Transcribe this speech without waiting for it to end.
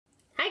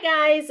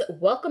guys,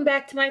 welcome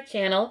back to my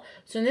channel.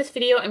 So in this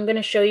video I'm going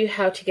to show you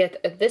how to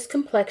get this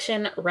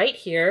complexion right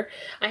here.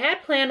 I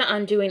had planned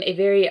on doing a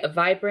very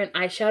vibrant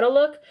eyeshadow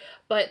look,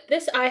 but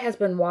this eye has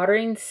been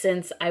watering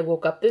since I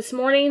woke up this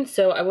morning,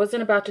 so I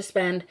wasn't about to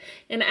spend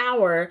an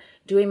hour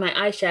doing my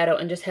eyeshadow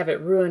and just have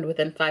it ruined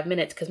within 5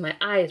 minutes because my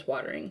eye is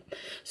watering.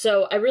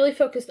 So I really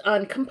focused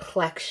on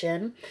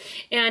complexion,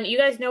 and you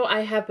guys know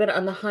I have been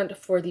on the hunt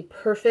for the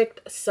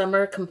perfect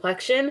summer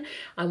complexion.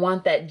 I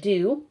want that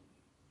dew,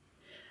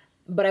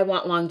 but I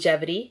want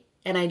longevity,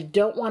 and I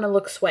don't want to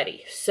look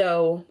sweaty.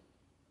 So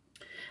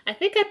I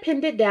think I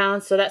pinned it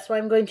down, so that's why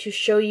I'm going to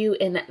show you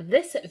in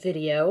this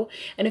video.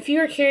 And if you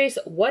are curious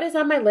what is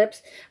on my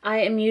lips, I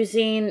am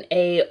using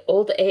a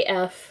Old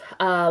AF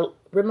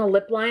Rimmel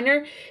lip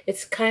liner.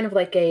 It's kind of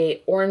like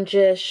a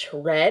orangish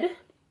red,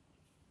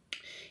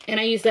 and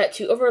I use that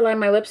to overline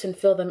my lips and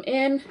fill them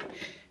in.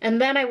 And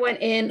then I went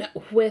in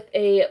with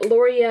a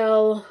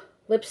L'Oreal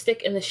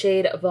lipstick in the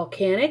shade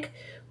Volcanic,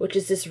 which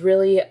is this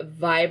really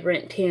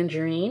vibrant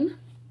tangerine.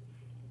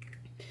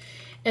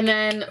 And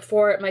then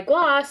for my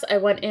gloss, I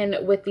went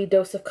in with the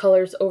Dose of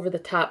Colors Over the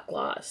Top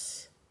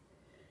gloss.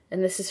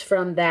 And this is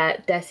from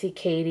that Desi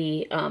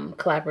Katie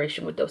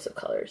collaboration with Dose of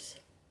Colors.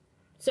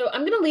 So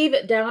I'm going to leave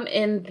it down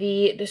in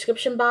the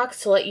description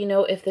box to let you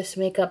know if this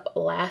makeup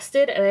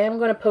lasted. And I am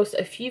going to post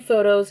a few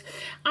photos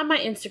on my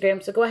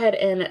Instagram, so go ahead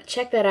and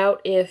check that out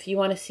if you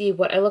want to see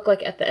what I look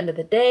like at the end of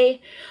the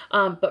day.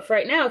 But for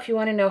right now, if you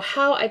want to know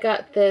how I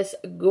got this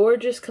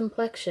gorgeous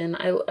complexion,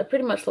 I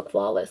pretty much look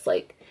flawless.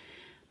 Like,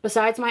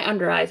 besides my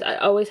under eyes, I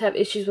always have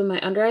issues with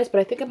my under eyes, but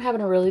I think I'm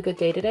having a really good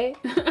day today.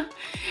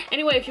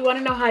 Anyway, if you want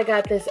to know how I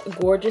got this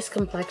gorgeous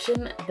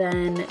complexion,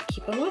 then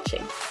keep on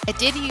watching. I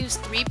did use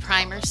 3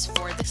 primers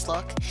for this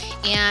look,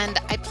 and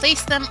I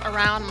placed them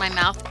around my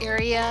mouth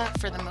area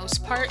for the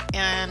most part,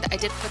 and I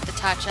did put the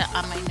Tatcha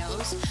on my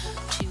nose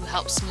to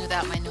help smooth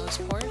out my nose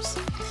pores.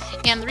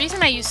 And the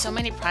reason I use so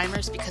many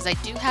primers is because I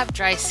do have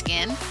dry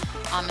skin,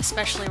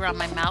 especially around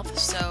my mouth,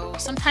 so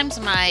sometimes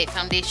my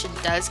foundation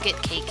does get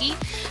cakey,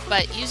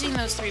 but using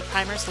those 3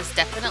 primers has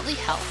definitely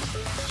helped.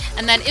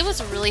 And then it was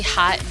a really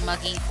hot and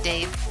muggy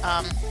day,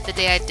 the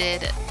day I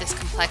did this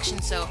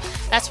complexion, so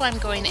that's why I'm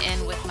going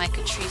in with my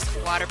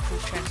Catrice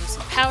waterproof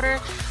translucent powder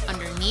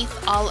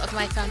underneath all of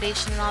my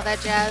foundation and all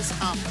that jazz.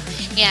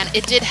 And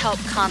it did help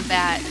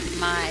combat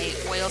my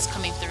oils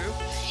coming through,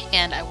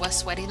 and I was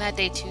sweating that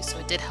day too, so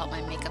it did help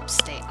my makeup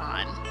stay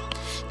on.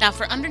 Now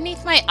for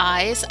underneath my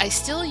eyes, I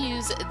still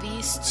use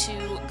these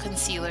 2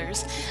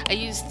 concealers. I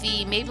use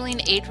the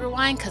Maybelline Age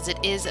Rewind because it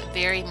is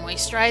very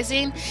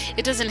moisturizing.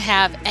 It doesn't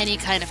have any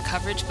kind of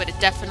coverage, but it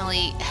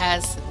definitely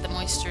has the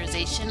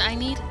moisturization I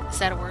need. Is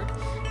that a word?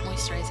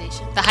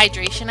 Moisturization? The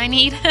hydration I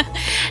need.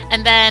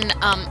 And then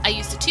I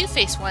use the Too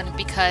Faced one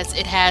because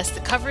it has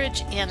the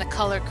coverage and the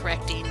color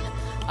correcting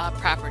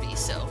properties.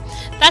 So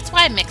that's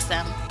why I mix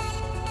them.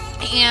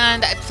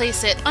 And I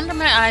place it under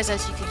my eyes,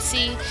 as you can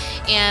see,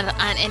 and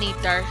on any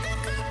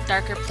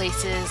darker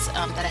places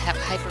that I have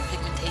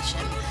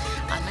hyperpigmentation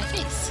on my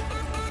face.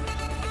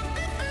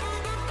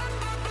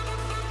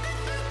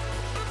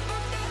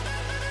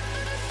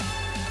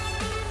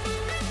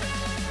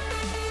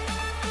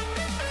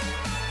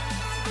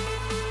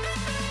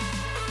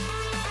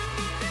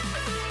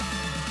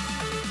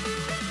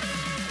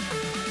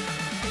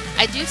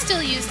 I do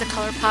still use the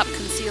Colourpop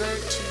concealer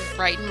to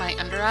brighten my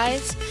under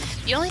eyes.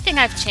 The only thing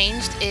I've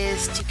changed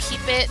is to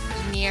keep it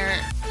near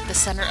the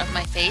center of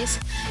my face,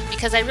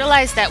 because I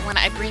realized that when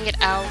I bring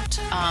it out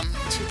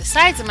to the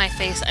sides of my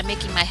face, I'm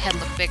making my head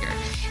look bigger.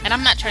 And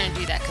I'm not trying to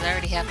do that because I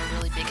already have a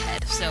really big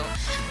head. So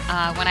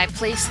when I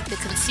place the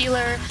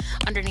concealer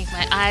underneath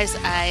my eyes,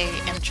 I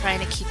am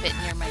trying to keep it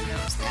near my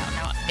nose now.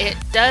 Now it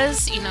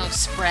does, you know,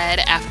 spread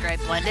after I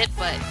blend it,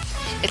 but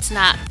it's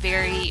not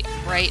very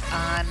bright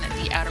on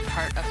the outer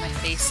part of my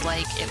face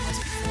like it was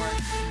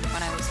before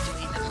when I was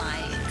doing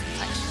my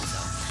complexion. So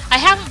I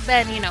have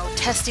been, you know,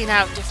 testing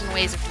out different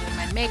ways of doing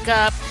my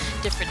makeup,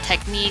 different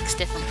techniques,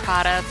 different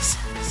products.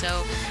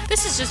 So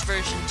this is just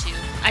version 2.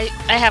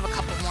 I have a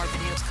couple more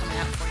videos coming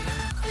out for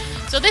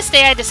you. So this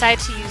day I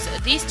decided to use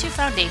these 2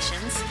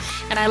 foundations,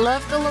 and I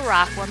love the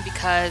Lorac one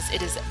because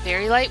it is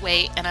very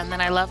lightweight, and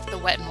then I love the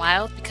Wet n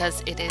Wild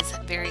because it is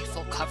very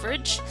full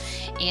coverage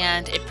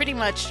and it pretty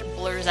much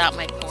blurs out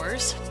my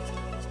pores.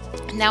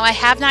 Now I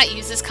have not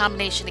used this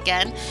combination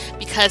again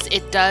because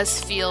it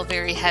does feel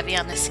very heavy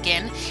on the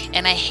skin,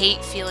 and I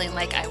hate feeling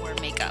like I wear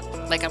makeup,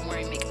 like I'm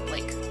wearing makeup.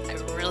 Like, I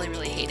really,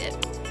 really hate it.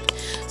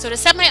 So to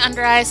set my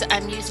under eyes,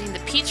 I'm using the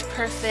Peach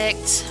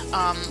Perfect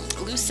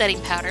loose setting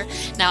powder.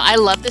 Now I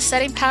love this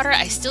setting powder,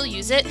 I still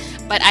use it,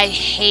 but I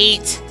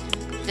hate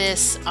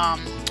this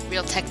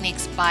Real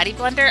Techniques body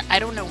blender. I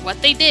don't know what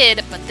they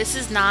did, but this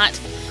is not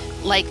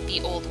like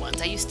the old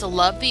ones. I used to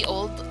love the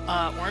old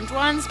orange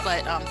ones,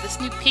 but this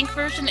new pink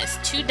version is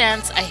too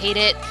dense. I hate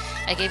it.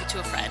 I gave it to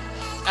a friend.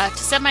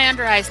 To set my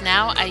under eyes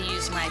now, I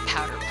use my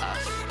powder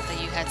puff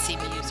that you had seen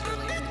me use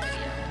earlier in the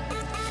video.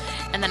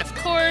 And then of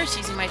course,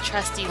 using my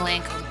trusty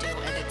Lancome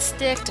dual-ended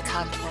stick to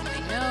contour my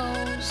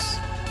nose.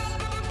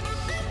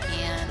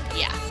 And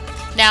yeah.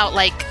 Now,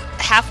 like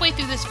halfway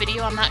through this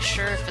video, I'm not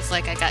sure if it's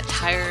like I got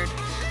tired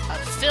of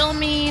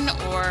filming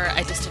or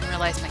I just didn't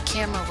realize my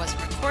camera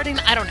wasn't recording.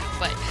 I don't know,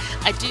 but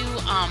I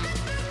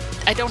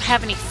don't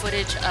have any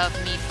footage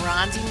of me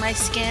bronzing my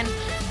skin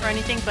or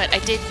anything, but I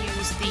did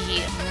use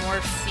the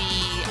Morphe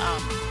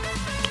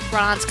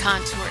bronze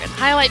contour and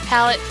highlight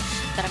palette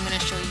that I'm going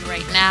to show you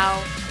right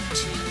now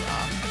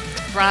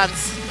to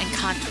bronze and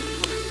contour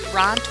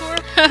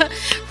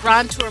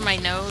my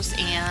nose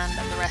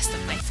and the rest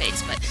of my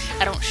face, but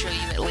I don't show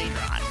you it later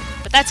on.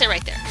 But that's it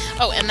right there.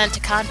 Oh, and then to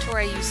contour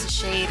I use the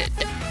shade,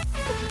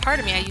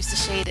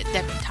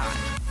 Debutante.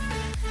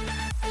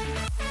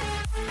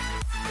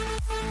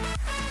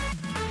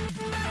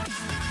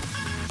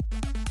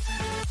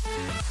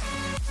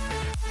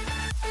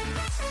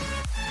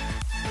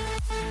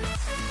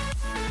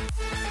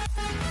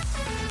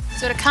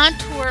 So to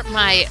contour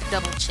my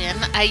double chin,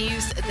 I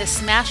used the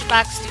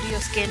Smashbox Studio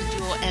Skin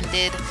Dual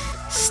Ended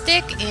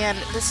Stick, and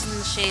this is in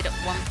the shade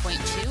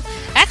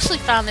 1.2. I actually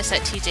found this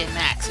at TJ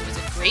Maxx. It was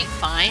a great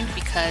find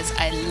because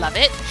I love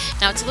it.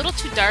 Now it's a little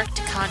too dark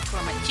to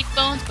contour my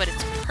cheekbones, but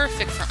it's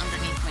perfect for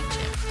underneath my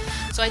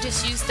chin. So I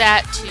just used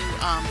that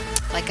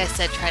to, like I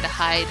said, try to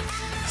hide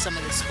some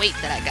of this weight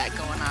that I got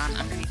going on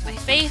underneath my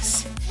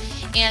face,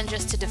 and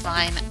just to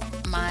define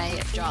my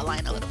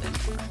jawline a little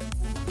bit more.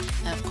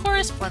 And of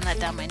course, blend that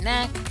down my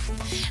neck.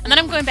 And then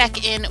I'm going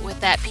back in with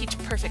that Peach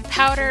Perfect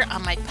powder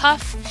on my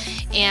puff,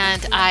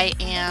 and I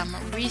am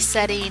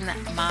resetting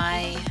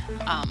my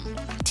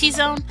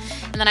T-zone.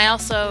 And then I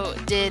also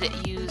did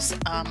use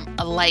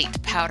a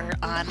light powder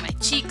on my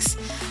cheeks,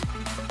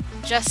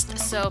 just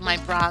so my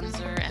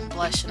bronzer and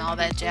blush and all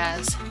that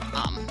jazz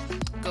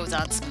goes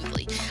on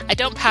smoothly. I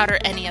don't powder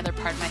any other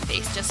part of my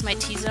face, just my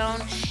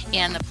T-zone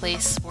and the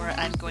place where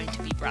I'm going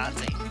to be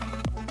bronzing.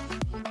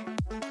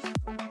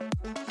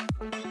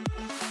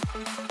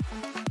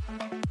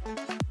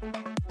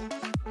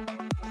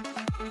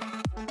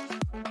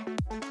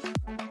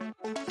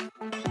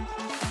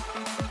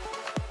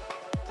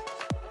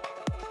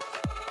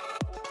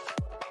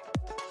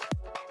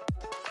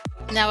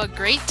 Now a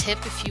great tip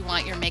if you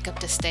want your makeup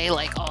to stay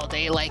like all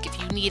day, like if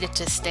you need it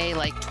to stay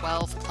like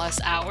 12 plus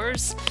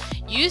hours,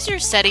 use your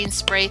setting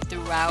spray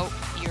throughout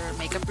your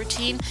makeup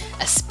routine,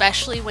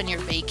 especially when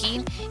you're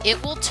baking.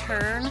 It will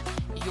turn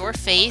your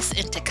face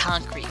into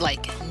concrete,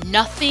 like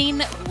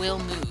nothing will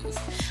move.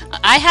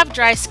 I have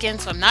dry skin,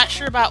 so I'm not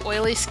sure about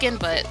oily skin,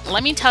 but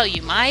let me tell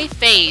you, my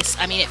face,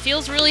 I mean, it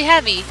feels really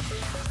heavy,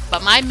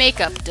 but my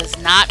makeup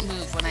does not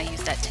move when I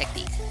use that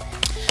technique.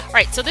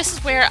 Alright, so this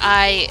is where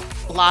I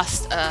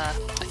lost a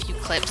few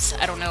clips.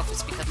 I don't know if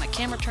it's because my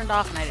camera turned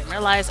off and I didn't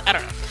realize. I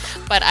don't know.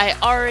 But I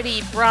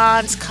already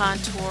bronze,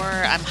 contour,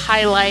 I'm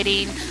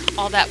highlighting.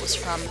 All that was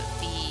from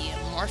the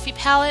Morphe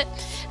palette.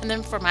 And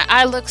then for my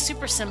eye look,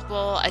 super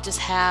simple. I just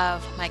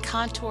have my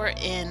contour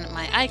in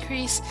my eye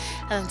crease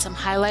and then some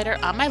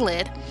highlighter on my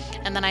lid.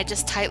 And then I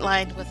just tight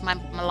lined with my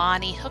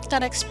Milani Hooked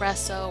on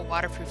Espresso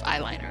waterproof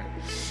eyeliner.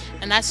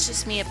 And that's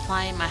just me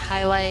applying my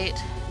highlight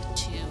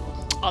to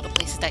all the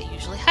places that you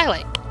usually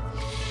highlight.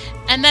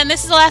 And then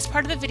this is the last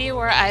part of the video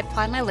where I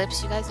apply my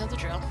lips. You guys know the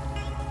drill.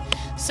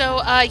 So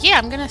yeah,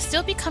 I'm going to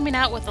still be coming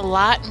out with a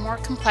lot more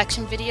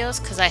complexion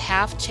videos because I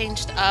have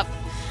changed up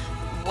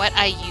what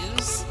I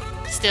use.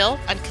 Still,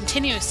 I'm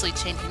continuously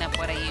changing up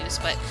what I use,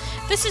 but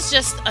this is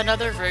just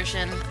another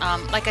version.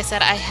 Like I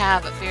said, I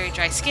have very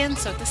dry skin,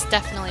 so this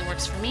definitely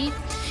works for me.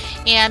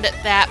 And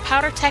that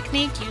powder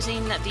technique,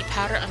 using the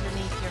powder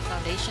underneath your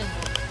foundation,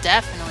 will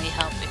definitely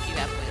help if you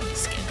have oily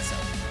skin. So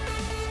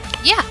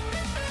yeah.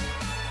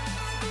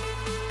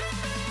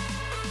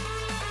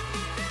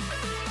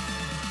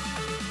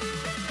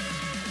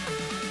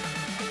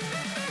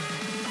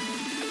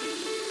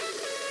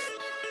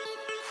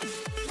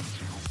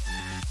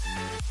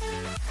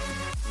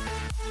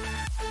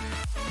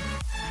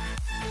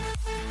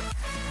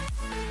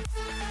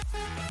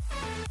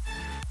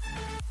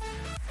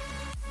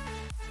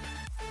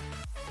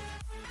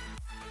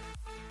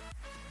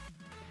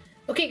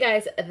 Okay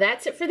guys,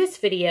 that's it for this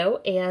video,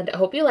 and I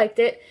hope you liked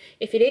it.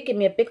 If you did, give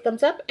me a big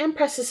thumbs up and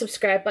press the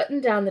subscribe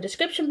button down in the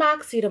description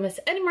box so you don't miss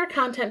any more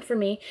content from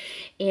me,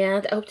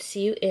 and I hope to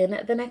see you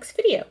in the next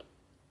video.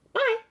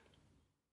 Bye!